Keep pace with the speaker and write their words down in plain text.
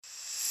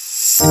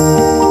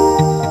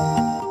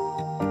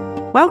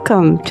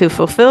Welcome to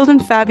Fulfilled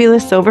and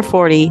Fabulous Over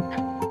 40,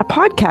 a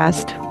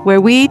podcast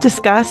where we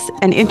discuss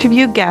and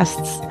interview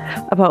guests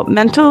about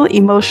mental,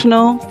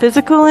 emotional,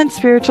 physical, and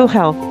spiritual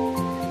health.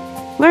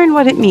 Learn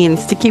what it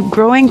means to keep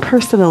growing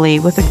personally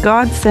with a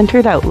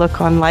God-centered outlook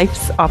on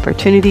life's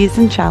opportunities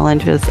and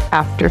challenges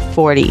after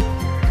 40.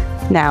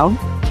 Now,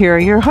 here are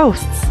your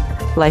hosts,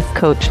 life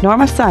coach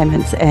Norma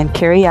Simons and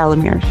Carrie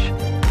Alamirsch.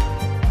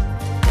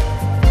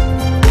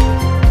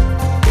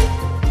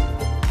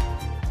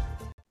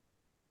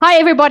 Hi,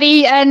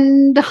 everybody,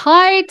 and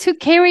hi to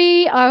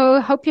Carrie. I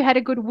hope you had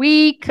a good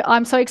week.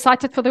 I'm so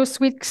excited for this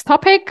week's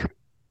topic.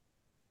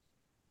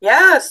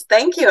 Yes,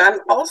 thank you. I'm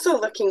also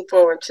looking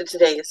forward to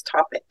today's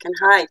topic, and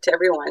hi to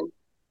everyone.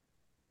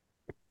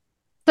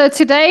 So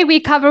today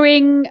we're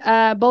covering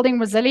building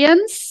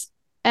resilience,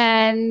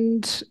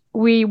 and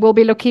we will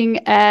be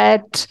looking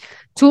at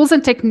tools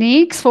and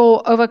techniques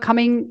for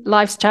overcoming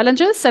life's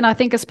challenges. And I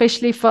think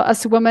especially for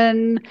us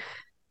women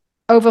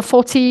over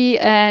 40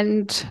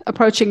 and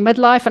approaching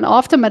midlife and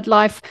after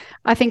midlife,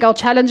 I think our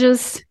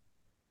challenges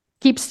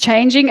keeps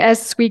changing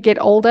as we get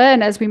older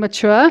and as we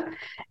mature.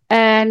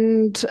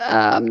 And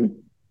so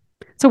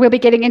we'll be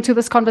getting into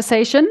this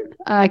conversation.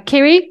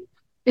 Carrie,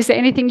 is there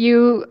anything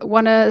you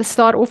want to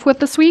start off with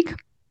this week?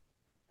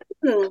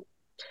 Yeah,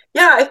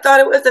 I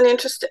thought it was an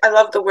interesting, I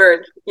love the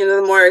word.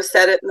 The more I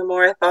said it and the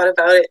more I thought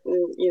about it,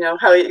 and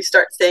how you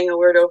start saying a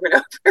word over and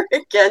over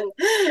again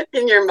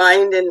in your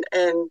mind and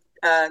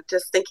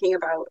just thinking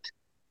about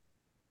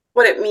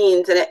what it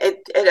means. And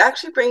it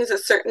actually brings a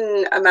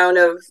certain amount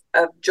of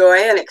joy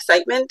and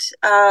excitement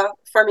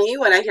for me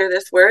when I hear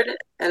this word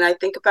and I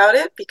think about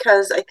it,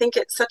 because I think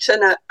it's such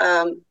a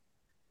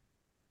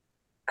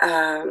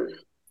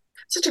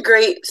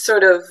great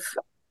sort of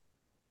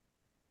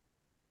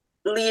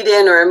lead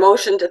in or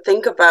emotion to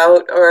think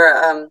about,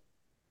 or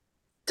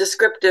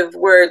descriptive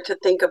word to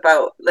think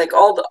about, like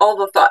all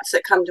the thoughts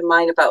that come to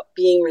mind about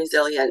being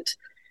resilient,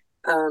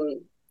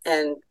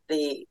 and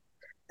the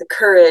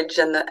courage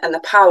and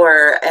the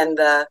power and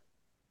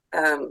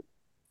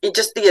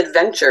just the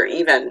adventure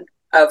even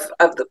of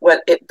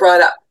what it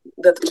brought up,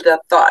 the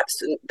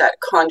thoughts that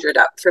conjured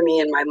up for me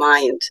in my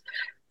mind.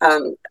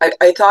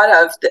 I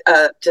thought of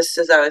just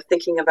as I was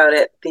thinking about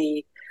it,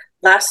 the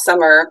last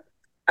summer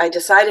I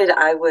decided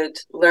I would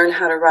learn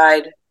how to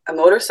ride a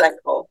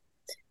motorcycle,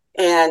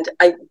 and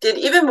I did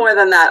even more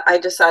than that. I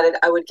decided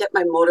I would get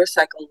my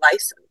motorcycle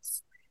license.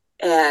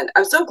 And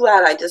I'm so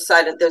glad I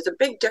decided. There's a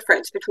big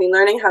difference between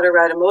learning how to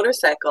ride a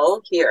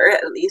motorcycle here,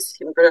 at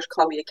least in British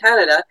Columbia,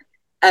 Canada,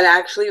 and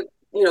actually,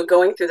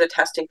 going through the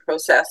testing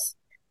process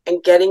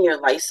and getting your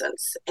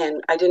license.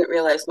 And I didn't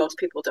realize most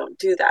people don't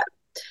do that.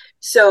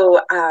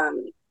 So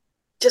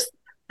just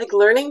like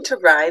learning to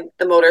ride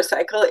the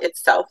motorcycle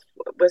itself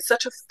was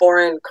such a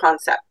foreign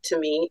concept to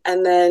me.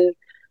 And then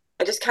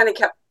I just kind of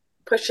kept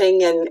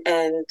pushing and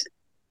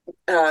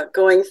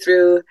going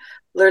through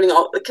learning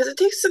all, because it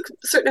takes a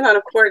certain amount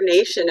of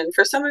coordination. And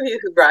for some of you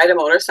who ride a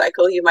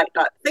motorcycle, you might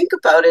not think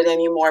about it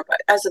anymore,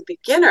 but as a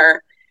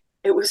beginner,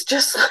 it was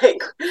just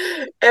like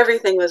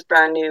everything was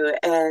brand new.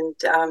 And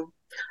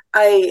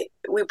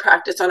we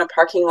practiced on a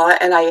parking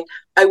lot, and I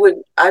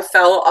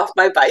fell off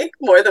my bike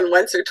more than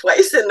once or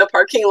twice in the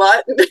parking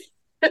lot.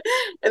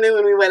 And then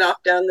when we went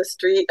off down the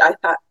street, I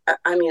thought,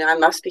 I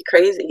must be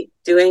crazy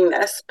doing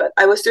this, but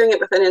I was doing it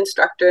with an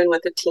instructor and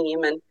with a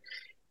team, and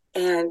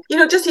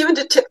just even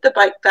to tip the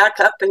bike back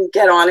up and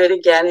get on it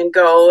again and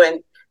go,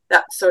 and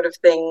that sort of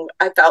thing,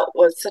 I felt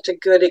was such a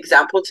good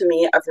example to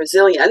me of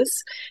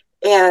resilience.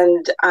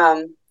 And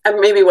I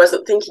maybe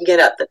wasn't thinking it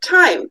at the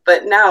time,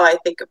 but now I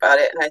think about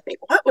it and I think,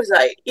 what was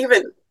I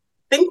even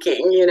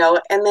thinking,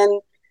 And then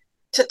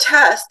to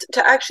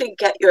actually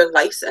get your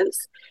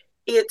license,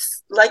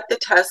 it's like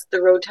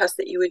the road test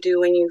that you would do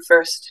when you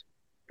first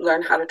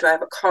learn how to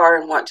drive a car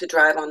and want to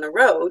drive on the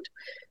road.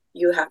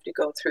 You have to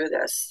go through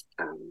this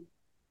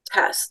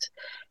test.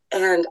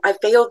 And I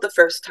failed the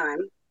first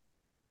time.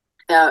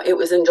 It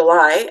was in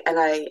July, and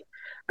I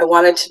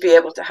wanted to be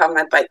able to have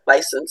my bike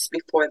license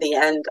before the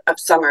end of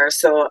summer.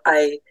 So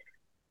I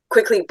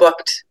quickly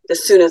booked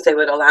as soon as they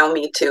would allow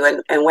me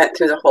to, and went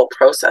through the whole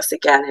process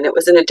again. And it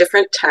was in a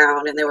different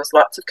town, and there was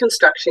lots of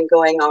construction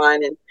going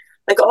on, and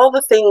like all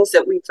the things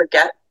that we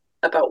forget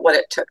about what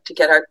it took to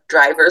get our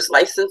driver's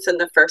license in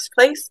the first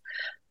place.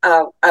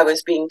 I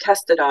was being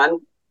tested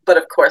on, but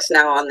of course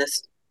now on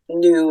this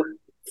new,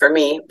 for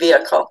me,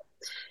 vehicle.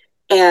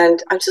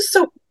 And I'm just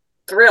so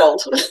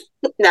thrilled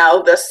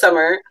now this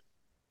summer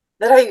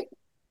that I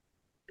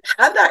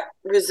had that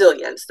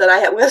resilience, that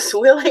I was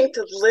willing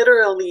to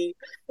literally,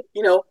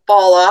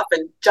 fall off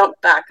and jump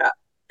back up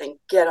and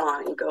get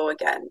on and go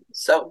again.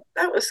 So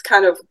that was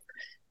kind of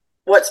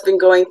what's been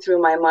going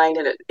through my mind.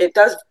 And it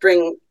does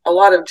bring a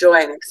lot of joy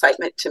and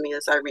excitement to me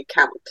as I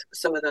recount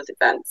some of those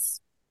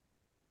events.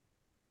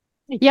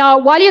 Yeah,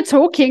 while you're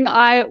talking,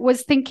 I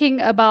was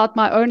thinking about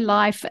my own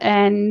life,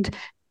 and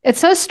it's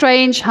so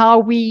strange how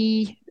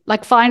we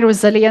find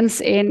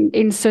resilience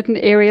in certain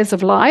areas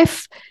of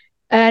life.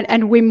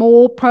 and we're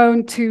more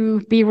prone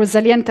to be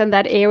resilient in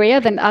that area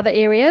than other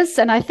areas.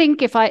 And I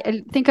think if I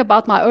think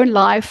about my own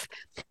life,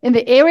 in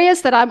the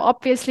areas that I'm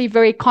obviously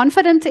very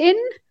confident in,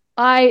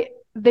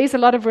 there's a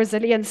lot of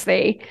resilience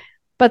there.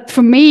 But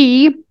for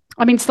me,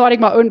 I mean, starting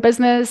my own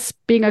business,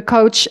 being a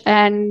coach,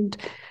 and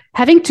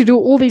having to do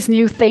all these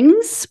new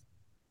things,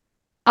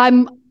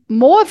 I'm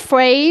more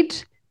afraid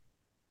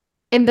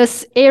in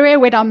this area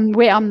where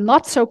I'm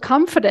not so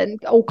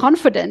confident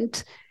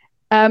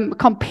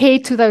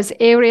compared to those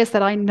areas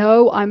that I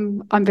know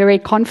I'm very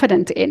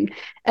confident in.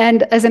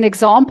 And as an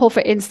example,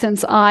 for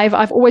instance,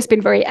 I've always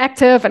been very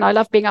active, and I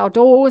love being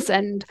outdoors,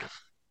 and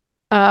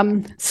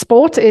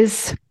sport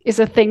is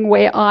a thing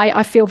where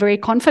I feel very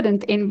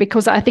confident in,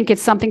 because I think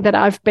it's something that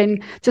I've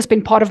been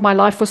part of my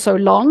life for so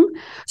long.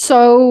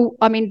 So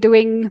I mean,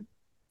 doing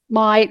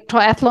my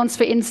triathlons,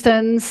 for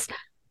instance,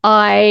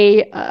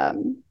 I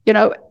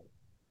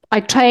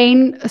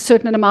train a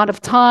certain amount of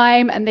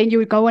time, and then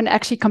you go and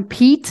actually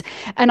compete.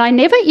 And I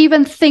never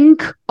even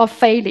think of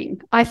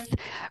failing.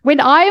 When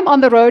I am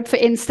on the road, for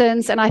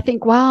instance, and I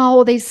think,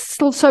 wow, there's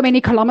still so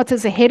many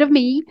kilometers ahead of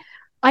me,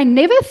 I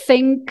never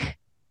think,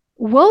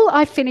 will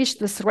I finish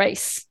this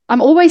race?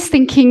 I'm always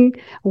thinking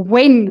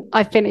when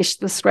I finish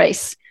this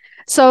race.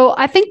 So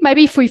I think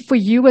maybe for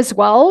you as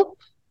well,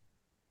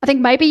 I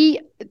think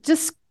maybe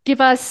just give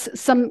us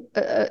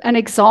an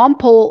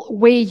example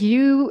where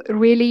you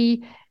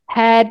really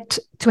had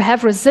to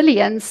have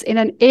resilience in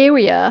an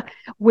area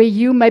where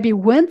you maybe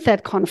weren't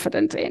that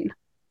confident in.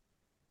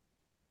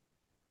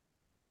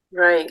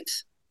 Right.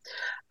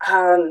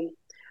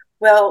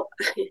 Well,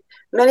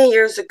 many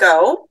years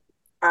ago,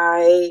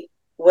 I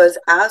was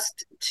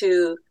asked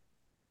to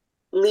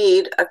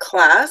lead a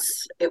class.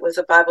 It was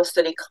a Bible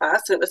study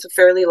class, and it was a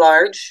fairly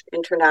large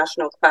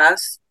international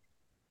class.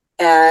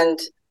 And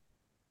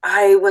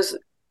I was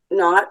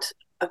not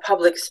a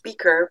public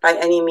speaker by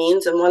any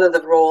means, and one of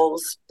the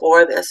roles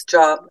for this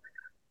job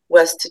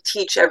was to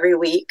teach every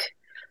week.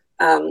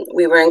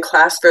 We were in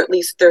class for at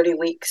least 30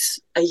 weeks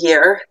a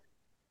year.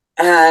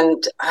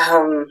 And,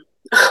 I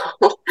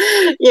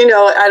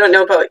don't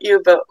know about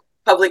you, but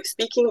public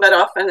speaking, but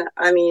often,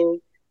 I mean,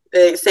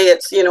 they say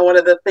it's, one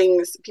of the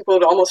things people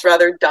would almost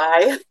rather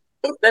die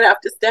than have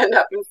to stand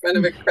up in front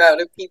of a crowd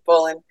of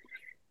people.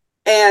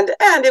 And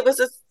it was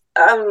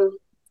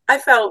I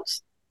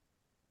felt,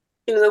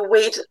 the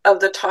weight of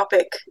the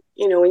topic,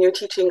 when you're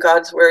teaching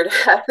God's word,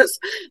 has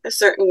a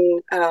certain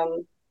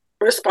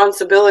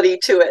responsibility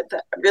to it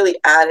that really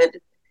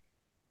added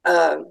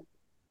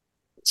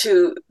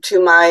to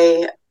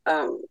my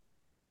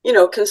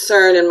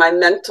concern and my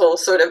mental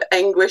sort of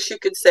anguish, you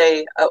could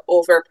say,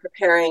 over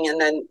preparing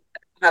and then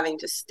having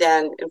to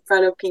stand in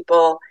front of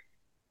people.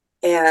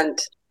 And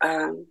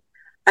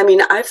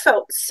I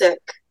felt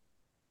sick.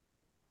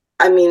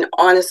 I mean,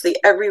 honestly,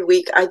 every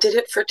week. I did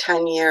it for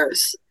 10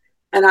 years,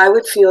 and I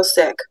would feel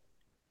sick,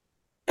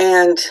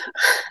 and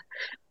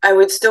I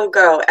would still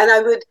go. And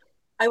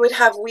I would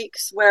have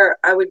weeks where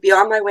I would be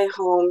on my way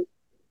home,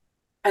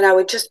 and I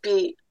would just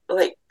be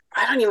like,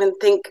 I don't even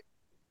think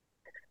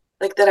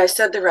like that I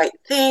said the right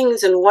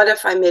things, and what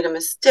if I made a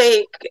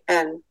mistake?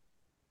 And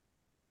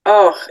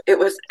it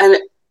was, and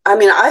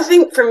I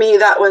think for me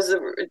that was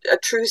a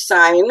true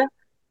sign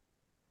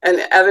and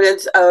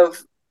evidence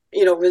of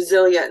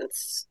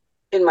resilience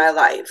in my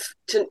life,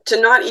 to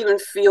not even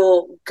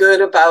feel good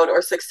about or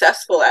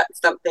successful at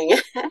something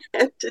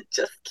and to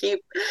just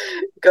keep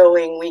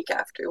going week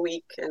after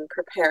week and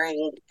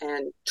preparing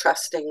and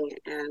trusting.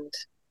 And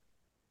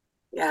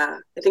yeah,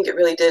 I think it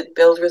really did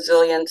build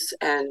resilience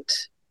and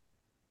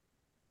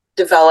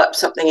develop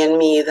something in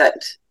me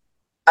that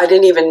I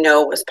didn't even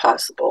know was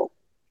possible.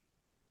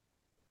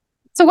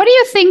 So what do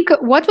you think,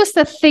 what was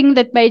the thing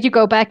that made you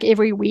go back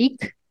every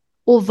week,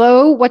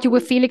 although what you were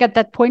feeling at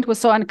that point was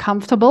so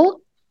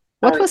uncomfortable?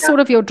 What was sort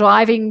of your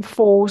driving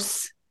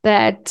force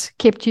that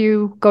kept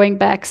you going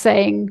back,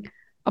 saying,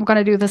 I'm going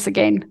to do this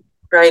again?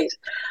 Right.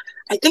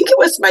 I think it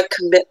was my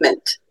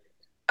commitment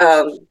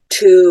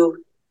to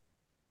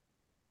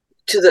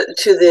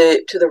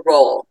the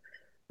role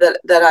that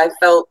I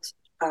felt.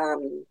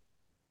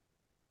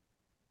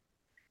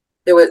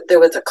 There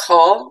was a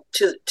call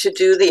to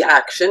do the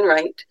action,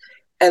 right?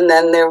 And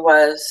then there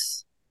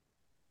was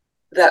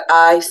that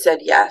I said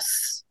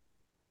yes.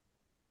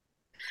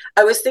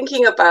 I was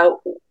thinking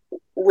about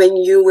when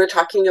you were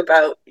talking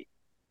about,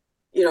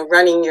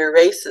 running your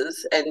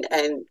races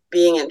and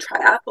being in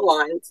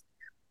triathlons,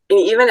 and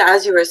even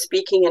as you were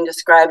speaking and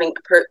describing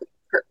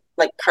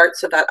like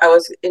parts of that, I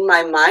was in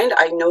my mind,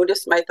 I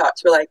noticed my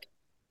thoughts were like,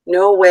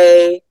 no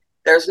way,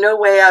 there's no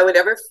way I would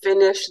ever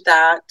finish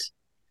that.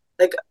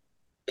 Like,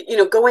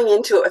 going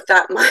into it with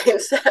that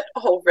mindset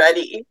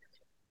already,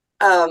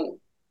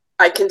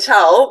 I can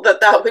tell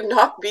that would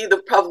not be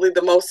probably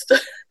the most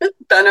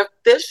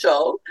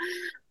beneficial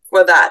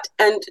for that.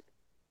 And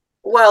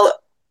well,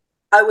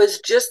 I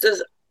was just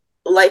as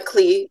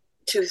likely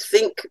to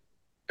think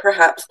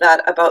perhaps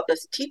that about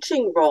this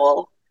teaching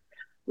role.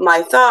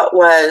 My thought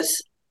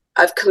was,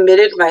 I've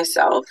committed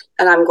myself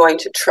and I'm going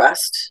to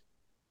trust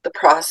the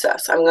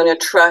process. I'm going to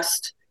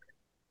trust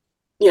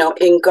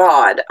in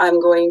God. I'm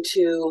going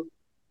to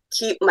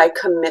keep my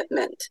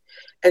commitment.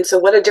 And so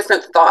what a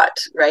different thought,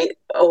 right?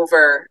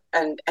 Over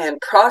and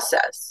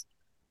process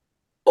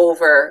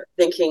over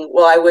thinking,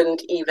 well, I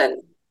wouldn't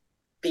even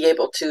be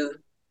able to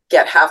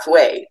get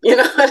halfway. You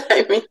know what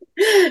I mean?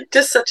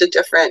 Just such a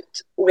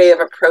different way of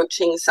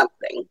approaching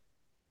something.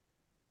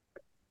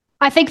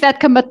 I think that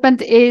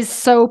commitment is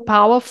so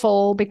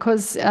powerful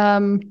because,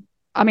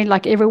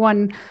 like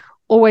everyone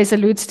always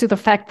alludes to the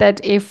fact that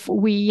if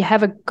we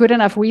have a good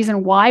enough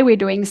reason why we're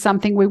doing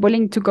something, we're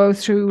willing to go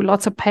through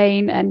lots of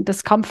pain and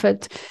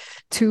discomfort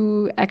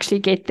to actually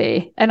get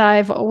there. And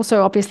I've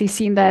also obviously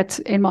seen that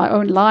in my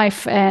own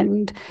life.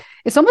 And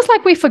it's almost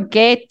like we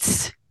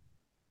forget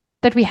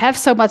that we have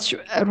so much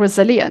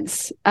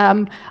resilience.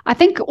 I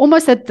think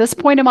almost at this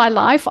point in my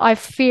life, I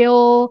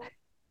feel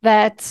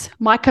that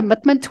my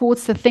commitment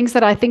towards the things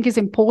that I think is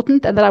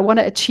important and that I want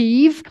to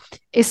achieve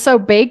is so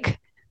big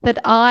that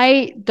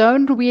I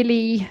don't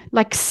really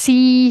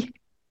see,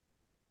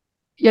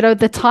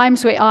 the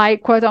times where I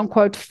quote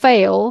unquote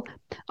fail.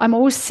 I'm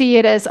always see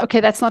it as,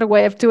 okay, that's not a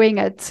way of doing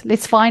it.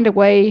 Let's find a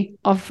way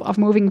of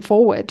moving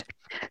forward.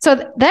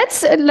 So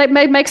that's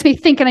makes me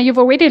think, and you've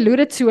already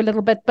alluded to a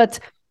little bit, but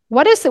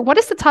what is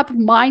the type of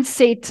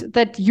mindset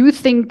that you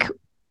think,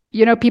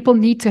 people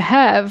need to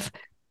have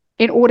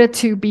in order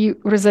to be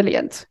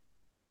resilient?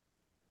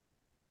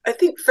 I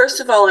think, first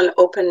of all, an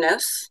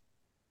openness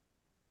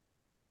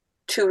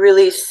to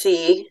really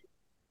see,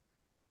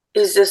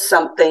 is this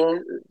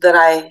something that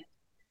I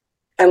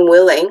am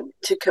willing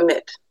to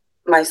commit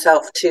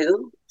myself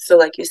to? So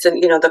like you said,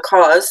 the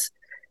cause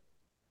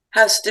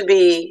has to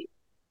be,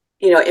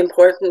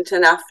 important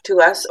enough to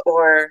us,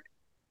 or,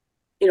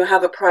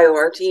 have a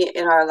priority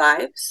in our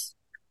lives,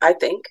 I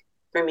think,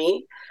 for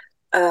me.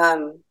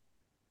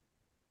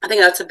 I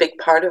think that's a big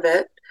part of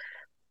it.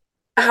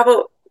 How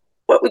about,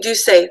 what would you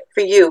say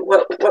for you?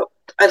 What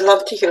I'd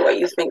love to hear what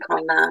you think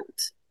on that.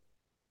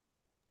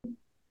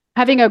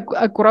 Having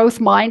a growth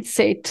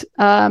mindset,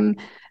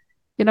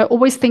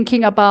 always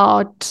thinking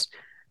about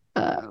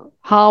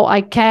how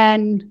I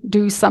can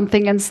do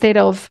something instead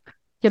of,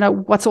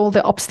 what's all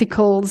the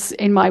obstacles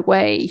in my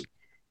way.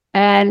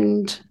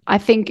 And I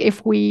think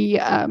if we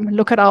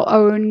look at our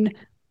own,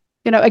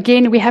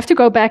 again, we have to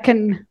go back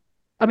and,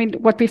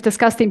 what we've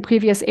discussed in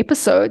previous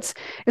episodes,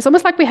 it's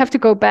almost like we have to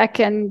go back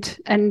and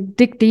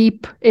dig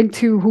deep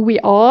into who we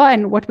are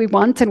and what we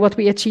want and what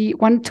we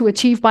want to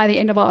achieve by the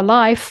end of our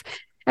life.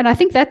 And I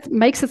think that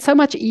makes it so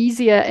much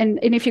easier. And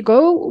if you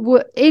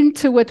go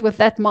into it with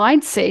that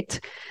mindset,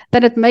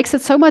 then it makes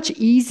it so much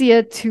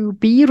easier to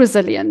be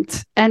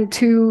resilient and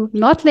to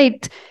not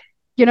let,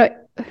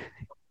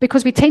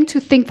 because we tend to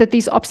think that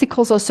these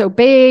obstacles are so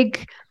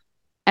big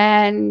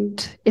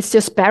and it's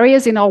just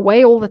barriers in our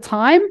way all the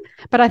time.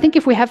 But I think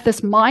if we have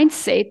this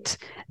mindset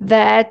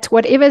that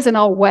whatever's in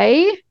our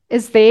way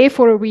is there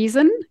for a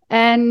reason,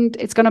 and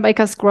it's going to make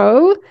us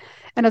grow,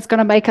 and it's going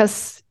to make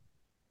us,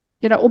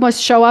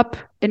 almost show up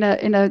in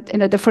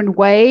a different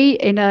way,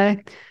 in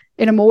a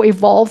more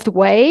evolved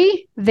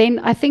way, then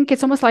I think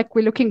it's almost like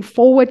we're looking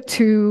forward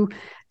to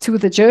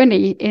the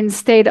journey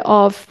instead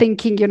of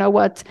thinking,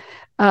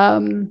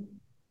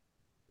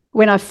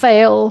 when I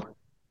fail,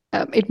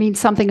 it means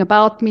something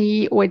about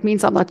me, or it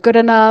means I'm not good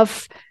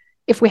enough.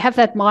 If we have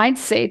that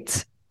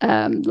mindset,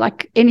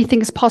 like anything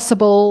is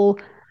possible,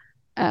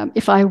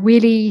 if I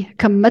really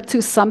commit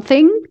to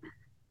something,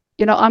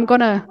 I'm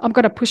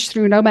gonna push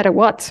through no matter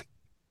what.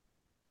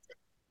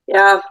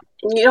 Yeah,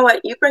 you know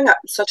what? You bring up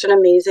such an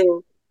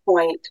amazing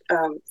point.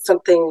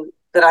 Something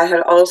that I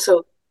had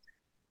also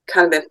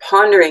kind of been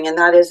pondering, and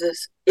that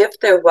is if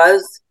there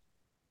was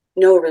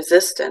no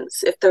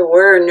resistance, if there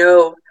were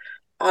no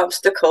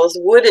obstacles,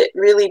 would it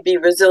really be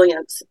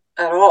resilience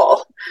at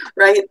all?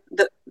 Right?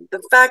 The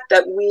fact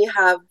that we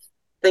have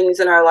things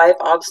in our life,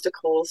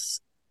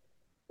 obstacles,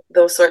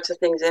 those sorts of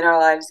things in our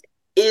lives,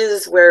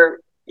 is where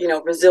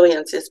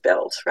resilience is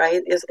built,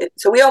 right?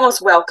 So we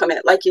almost welcome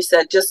it, like you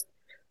said, just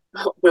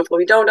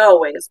we don't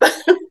always, but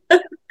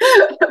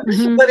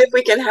Mm-hmm. but if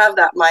we can have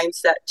that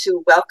mindset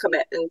to welcome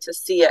it and to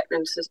see it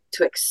and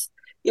to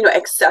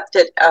accept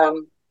it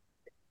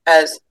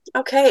as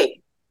okay,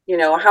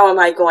 how am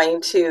I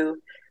going to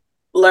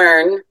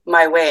learn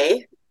my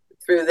way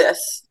through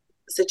this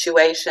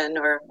situation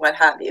or what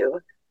have you?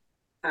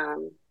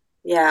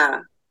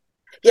 Yeah.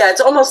 Yeah,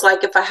 it's almost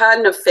like if I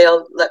hadn't have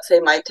failed, let's say,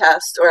 my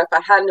test, or if I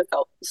hadn't have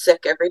felt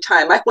sick every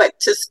time I went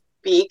to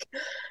speak,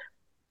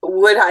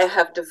 would I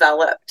have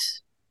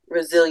developed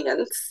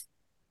resilience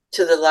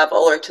to the level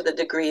or to the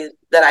degree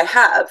that I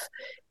have?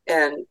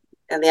 And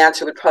the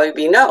answer would probably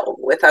be no.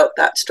 Without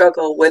that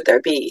struggle, would there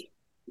be,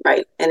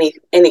 right, any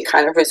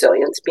kind of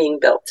resilience being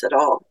built at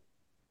all?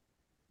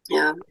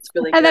 Yeah, it's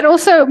really And good. that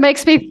also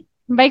makes me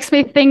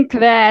think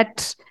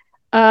that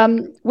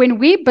when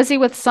we're busy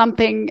with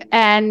something,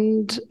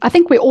 and I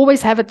think we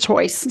always have a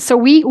choice. So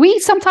we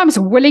sometimes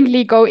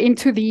willingly go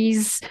into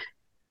these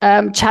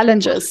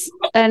challenges.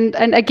 And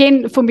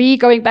again, for me,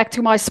 going back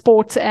to my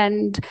sport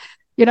and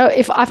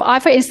if I,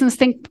 for instance,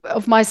 think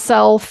of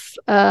myself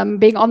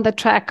being on the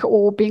track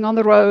or being on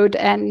the road,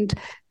 and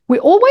we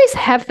always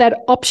have that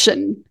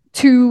option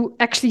to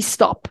actually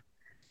stop.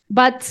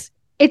 But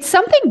it's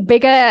something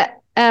bigger.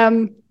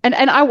 And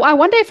I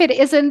wonder if it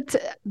isn't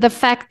the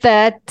fact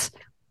that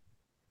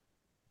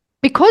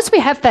because we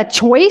have that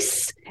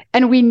choice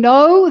and we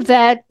know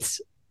that,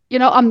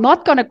 I'm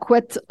not going to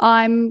quit.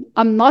 I'm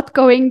not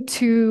going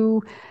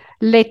to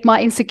let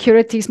my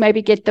insecurities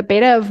maybe get the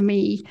better of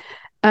me.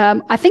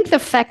 I think the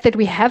fact that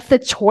we have the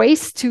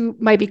choice to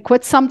maybe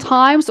quit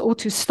sometimes or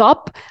to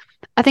stop,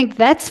 I think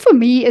that's for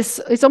me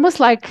is almost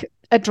like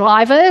a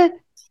driver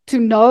to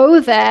know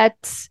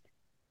that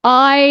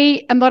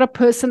I am not a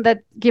person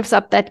that gives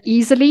up that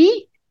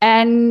easily.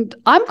 And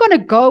I'm going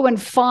to go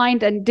and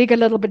find and dig a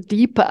little bit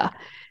deeper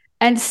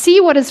and see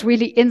what is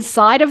really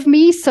inside of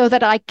me so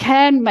that I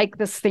can make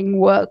this thing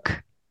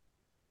work.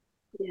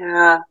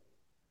 Yeah.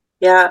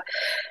 Yeah.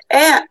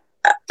 And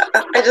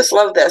I just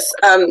love this.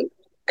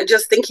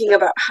 Just thinking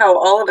about how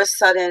all of a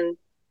sudden,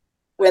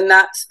 when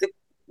that's the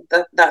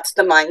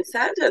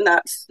mindset and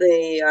that's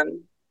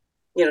the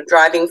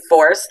driving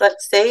force,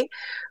 let's say,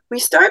 we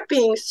start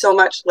being so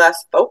much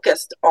less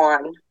focused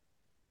on,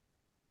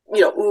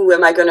 ooh,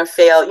 am I going to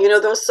fail?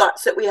 Those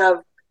thoughts that we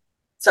have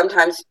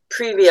sometimes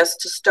previous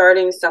to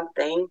starting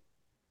something.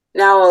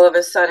 Now, all of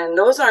a sudden,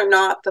 those are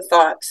not the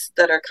thoughts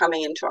that are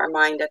coming into our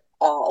mind at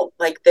all.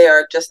 Like they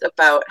are just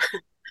about,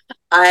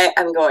 I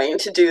am going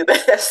to do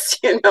this,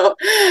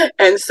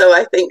 And so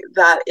I think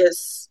that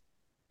is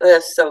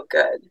so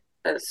good.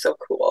 That is so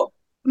cool.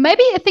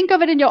 Maybe think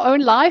of it in your own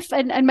life,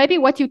 and maybe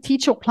what you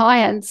teach your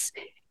clients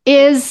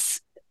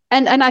is,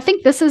 and I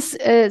think this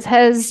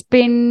has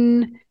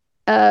been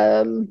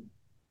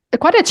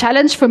quite a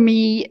challenge for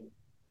me,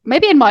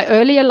 maybe in my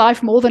earlier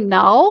life more than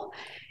now,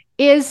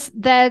 is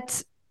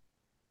that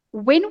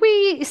when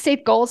we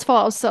set goals for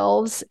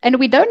ourselves and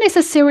we don't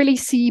necessarily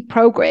see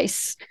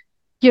progress,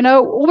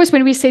 always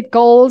when we set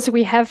goals,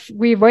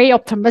 we're very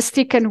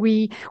optimistic and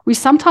we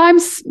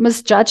sometimes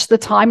misjudge the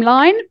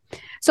timeline.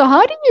 So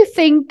how do you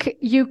think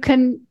you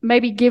can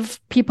maybe give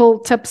people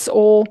tips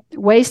or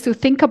ways to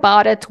think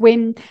about it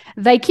when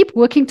they keep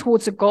working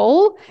towards a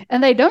goal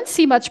and they don't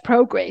see much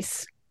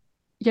progress?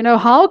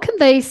 How can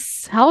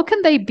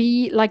they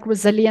be like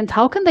resilient?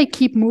 How can they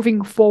keep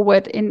moving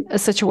forward in a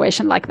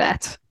situation like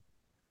that?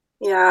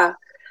 Yeah.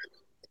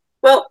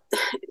 Well,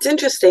 it's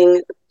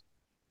interesting.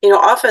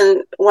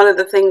 Often one of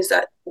the things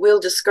that will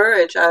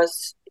discourage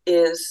us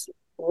is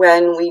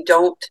when we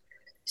don't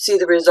see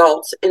the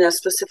results in a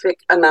specific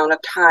amount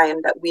of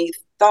time that we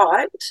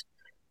thought,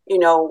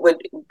 would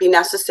be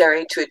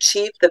necessary to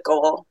achieve the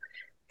goal.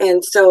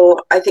 And so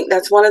I think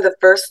that's one of the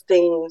first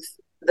things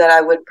that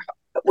I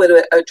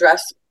would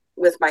address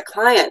with my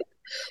client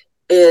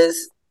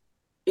is,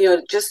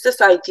 just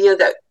this idea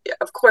that,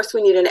 of course,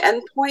 we need an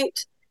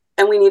endpoint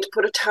and we need to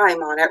put a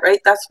time on it, right?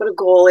 That's what a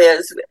goal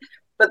is.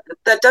 But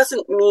that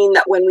doesn't mean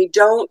that when we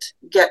don't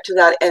get to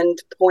that end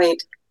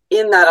point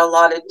in that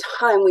allotted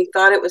time we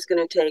thought it was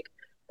going to take,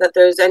 that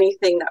there's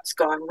anything that's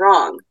gone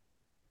wrong.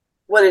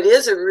 What it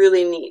is a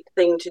really neat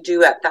thing to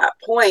do at that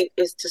point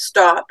is to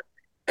stop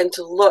and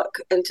to look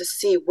and to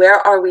see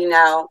where are we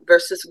now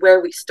versus where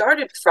we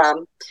started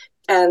from,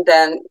 and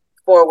then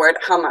forward,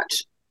 how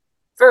much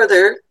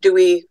further do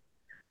we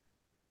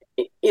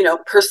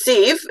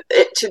perceive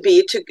it to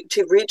be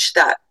to reach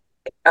that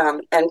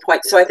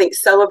endpoint. So I think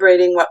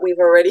celebrating what we've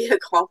already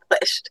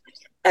accomplished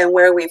and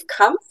where we've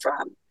come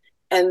from,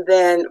 and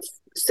then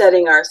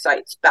setting our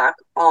sights back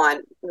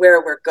on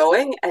where we're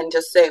going and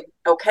just say,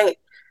 okay,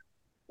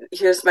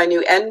 here's my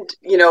new end,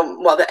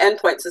 well, the end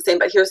point's the same,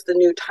 but here's the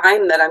new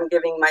time that I'm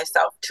giving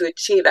myself to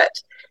achieve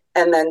it.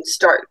 And then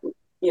start,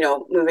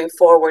 moving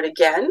forward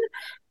again.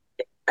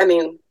 I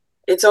mean,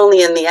 it's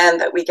only in the end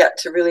that we get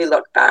to really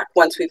look back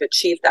once we've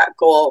achieved that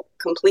goal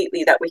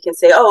completely, that we can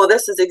say, oh,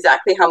 this is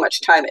exactly how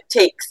much time it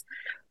takes.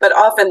 But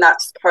often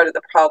that's part of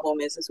the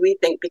problem is we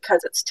think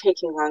because it's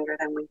taking longer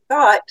than we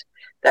thought,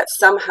 that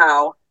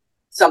somehow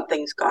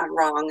something's gone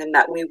wrong and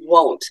that we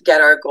won't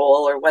get our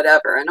goal or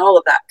whatever. And all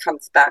of that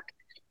comes back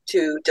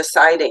to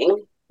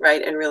deciding,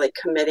 right, and really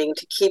committing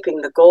to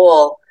keeping the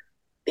goal,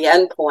 the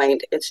end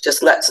point. It's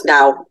just let's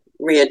now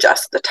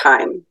readjust the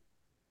time.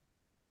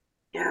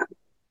 Yeah.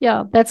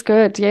 Yeah, that's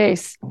good.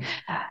 Yes.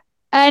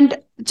 And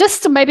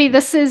just maybe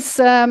this is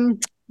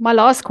my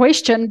last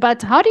question,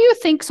 but how do you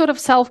think sort of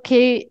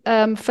self-care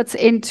fits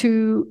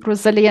into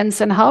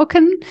resilience, and how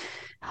can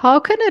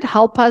it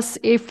help us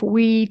if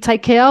we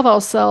take care of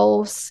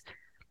ourselves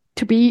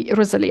to be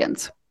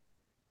resilient?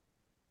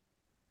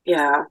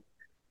 Yeah.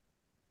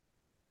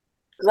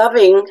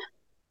 Loving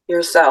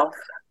yourself.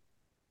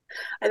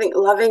 I think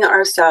loving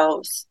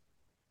ourselves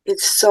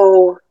is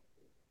so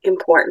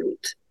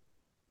important.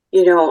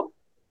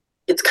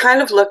 It's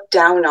kind of looked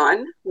down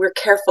on. We're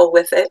careful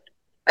with it,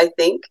 I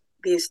think,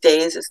 these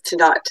days, is to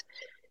not,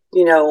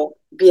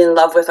 be in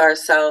love with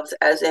ourselves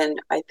as in,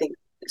 I think,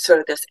 sort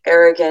of this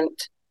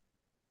arrogant,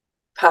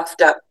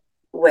 puffed up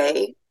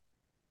way.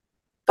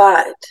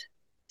 But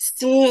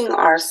seeing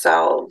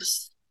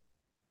ourselves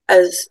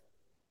as,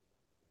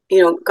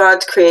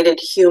 God's created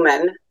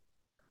human,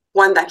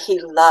 one that he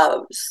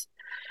loves,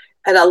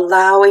 and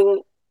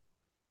allowing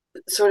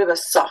sort of a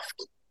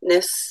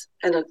softness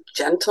and a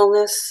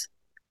gentleness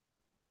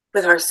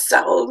with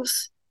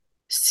ourselves,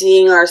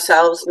 seeing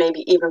ourselves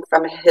maybe even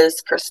from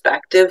his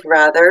perspective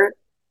rather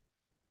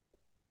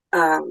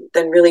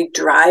than really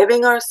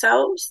driving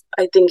ourselves,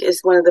 I think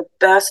is one of the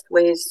best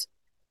ways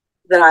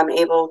that I'm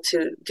able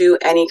to do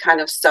any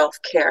kind of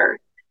self-care.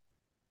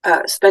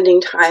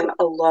 Spending time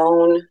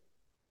alone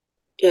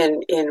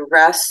in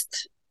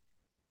rest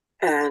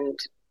and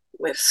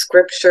with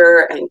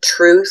scripture and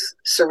truth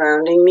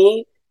surrounding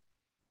me,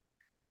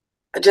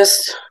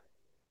 just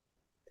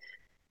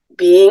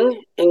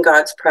being in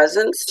God's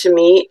presence to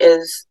me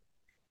is,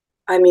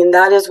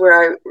 that is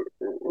where I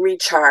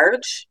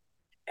recharge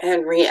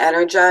and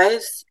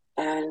re-energize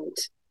and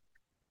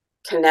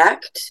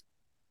connect.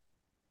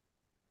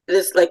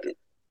 This, like,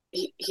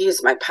 he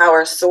is my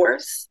power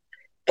source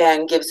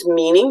and gives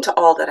meaning to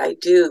all that I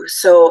do.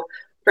 So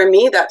for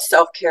me, that's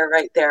self-care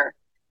right there.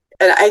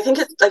 And I think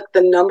it's like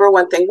the number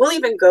one thing. We'll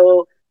even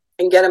go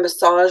and get a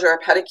massage or a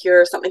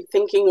pedicure or something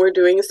thinking we're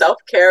doing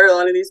self-care,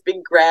 one of these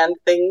big grand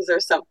things or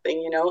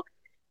something,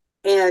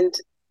 And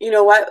you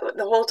know what?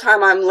 The whole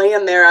time I'm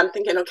laying there, I'm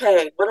thinking,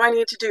 okay, what do I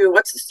need to do?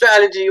 What's the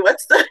strategy?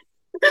 What's the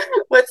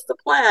what's the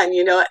plan?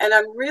 And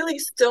I'm really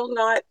still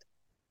not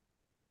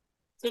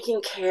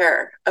taking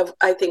care of,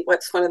 I think,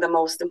 what's one of the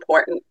most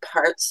important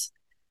parts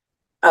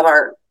of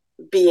our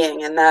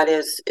being, and that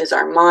is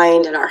our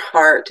mind and our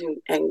heart,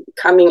 and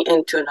coming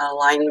into an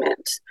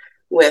alignment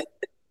with,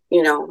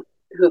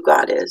 who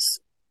God is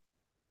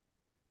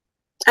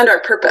and our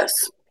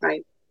purpose,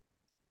 right?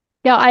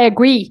 Yeah, I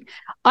agree.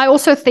 I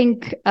also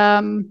think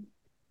when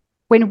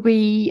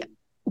we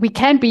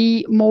can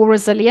be more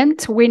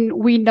resilient when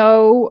we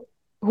know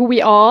who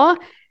we are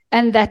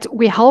and that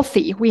we're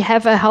healthy. We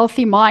have a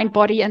healthy mind,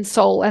 body, and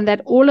soul, and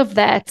that all of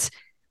that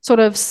sort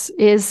of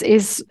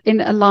is in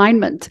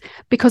alignment.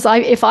 Because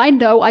if I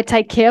know I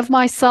take care of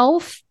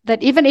myself,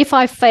 that even if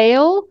I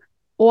fail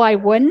or I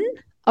win,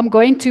 I'm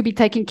going to be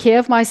taking care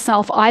of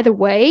myself either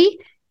way,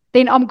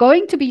 then I'm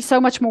going to be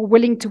so much more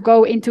willing to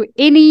go into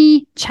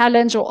any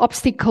challenge or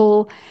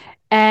obstacle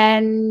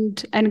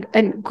and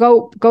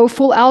go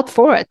full out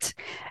for it.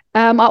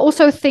 I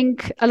also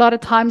think a lot of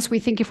times we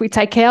think if we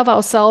take care of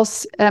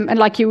ourselves, and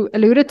like you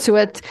alluded to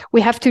it, we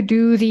have to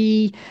do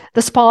the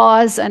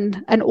spas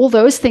and all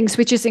those things,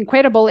 which is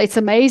incredible. It's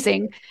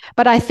amazing.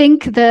 But I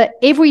think the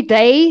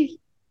everyday,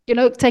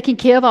 taking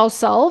care of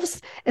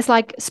ourselves is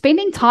like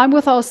spending time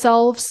with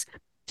ourselves,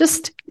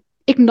 just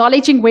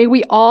acknowledging where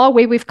we are,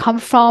 where we've come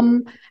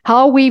from,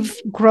 how we've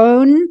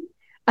grown.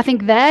 I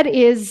think that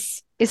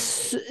is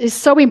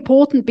so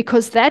important,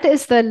 because that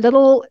is the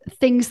little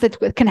things that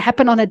can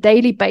happen on a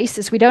daily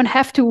basis. We don't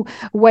have to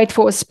wait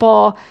for a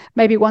spa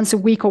maybe once a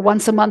week or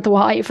once a month or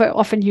however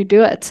often you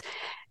do it.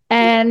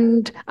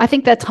 And I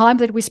think that time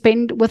that we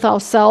spend with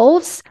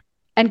ourselves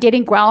and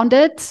getting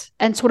grounded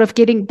and sort of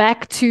getting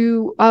back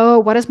to,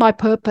 what is my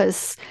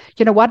purpose?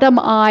 Where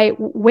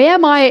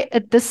am I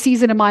at this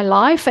season in my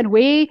life, and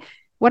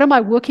what am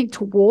I working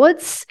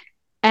towards?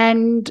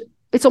 And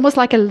it's almost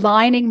like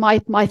aligning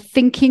my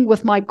thinking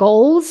with my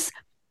goals.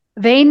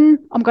 Then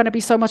I'm going to be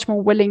so much more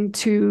willing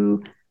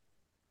to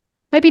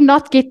maybe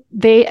not get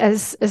there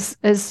as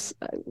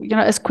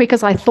quick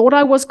as I thought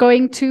I was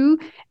going to.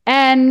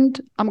 And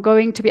I'm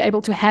going to be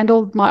able to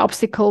handle my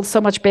obstacles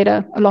so much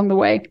better along the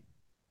way.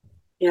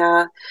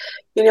 Yeah.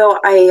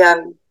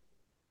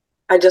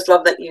 I just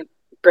love that you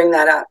bring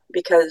that up,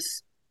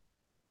 because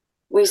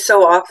we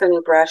so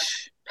often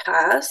brush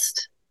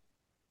past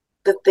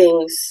the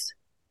things,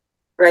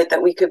 right,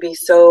 that we could be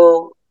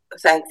so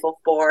thankful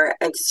for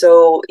and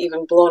so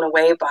even blown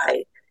away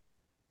by.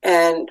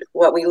 And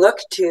what we look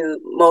to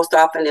most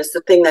often is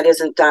the thing that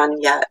isn't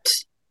done yet.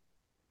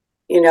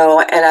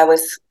 And I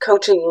was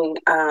coaching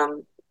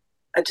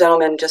a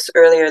gentleman just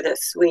earlier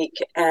this week,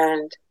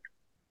 and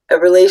a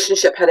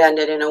relationship had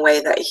ended in a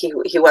way that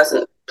he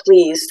wasn't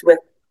pleased with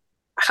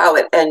how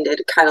it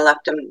ended. Kind of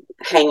left him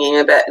hanging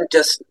a bit,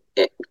 just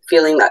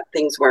feeling that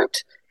things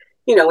weren't,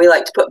 we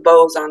like to put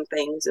bows on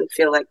things and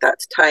feel like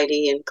that's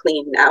tidy and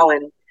clean now,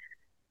 and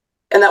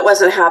that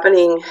wasn't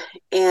happening.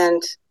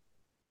 And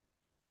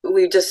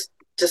we just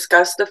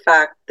discussed the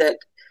fact that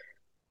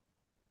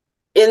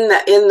in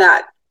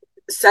that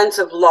sense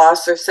of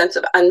loss or sense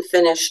of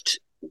unfinished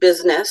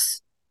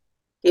business,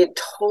 he had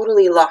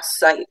totally lost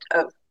sight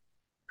of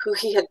who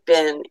he had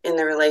been in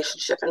the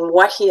relationship and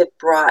what he had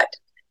brought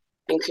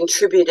and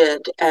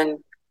contributed, and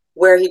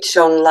where he'd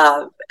shown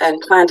love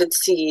and planted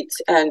seeds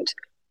and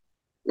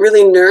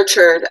really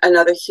nurtured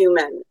another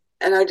human.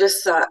 And I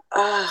just thought,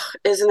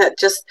 isn't that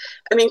just,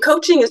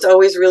 coaching is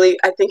always really,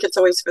 I think it's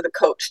always for the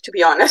coach, to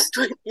be honest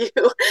with you.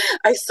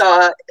 I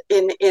saw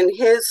in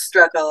his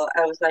struggle,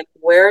 I was like,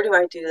 where do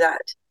I do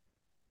that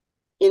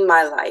in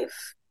my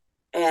life?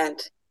 And,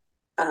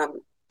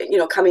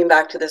 coming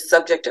back to the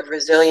subject of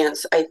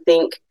resilience, I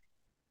think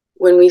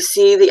when we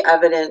see the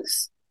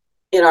evidence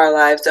in our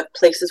lives of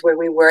places where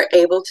we were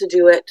able to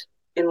do it,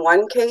 in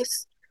one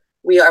case,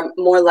 we are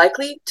more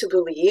likely to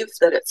believe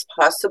that it's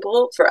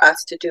possible for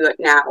us to do it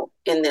now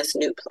in this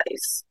new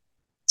place.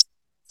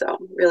 So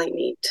really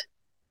neat.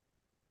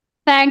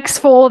 Thanks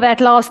for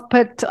that last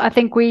bit. I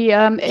think we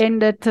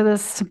ended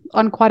this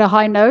on quite a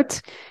high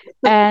note.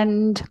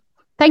 And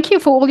thank you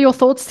for all your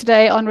thoughts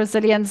today on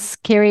resilience,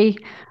 Kerry.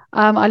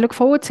 I look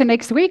forward to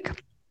next week.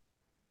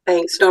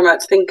 Thanks, Norma.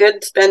 It's been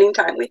good spending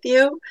time with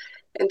you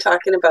and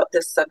talking about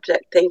this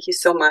subject. Thank you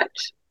so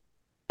much.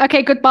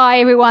 Okay, goodbye,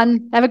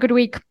 everyone. Have a good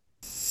week.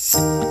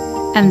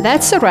 And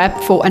that's a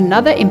wrap for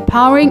another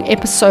empowering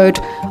episode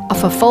of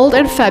Fulfilled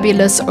and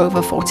Fabulous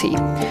Over 40.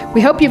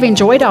 We hope you've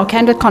enjoyed our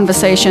candid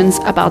conversations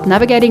about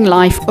navigating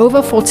life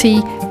over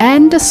 40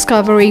 and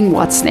discovering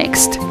what's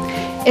next.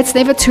 It's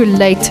never too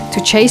late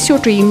to chase your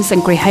dreams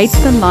and create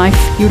the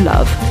life you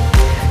love.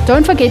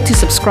 Don't forget to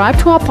subscribe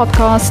to our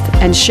podcast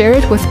and share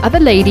it with other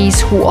ladies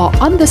who are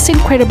on this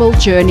incredible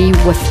journey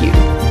with you.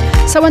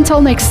 So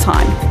until next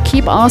time,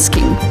 keep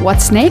asking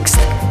what's next,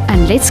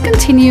 and let's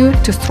continue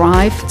to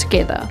thrive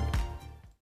together.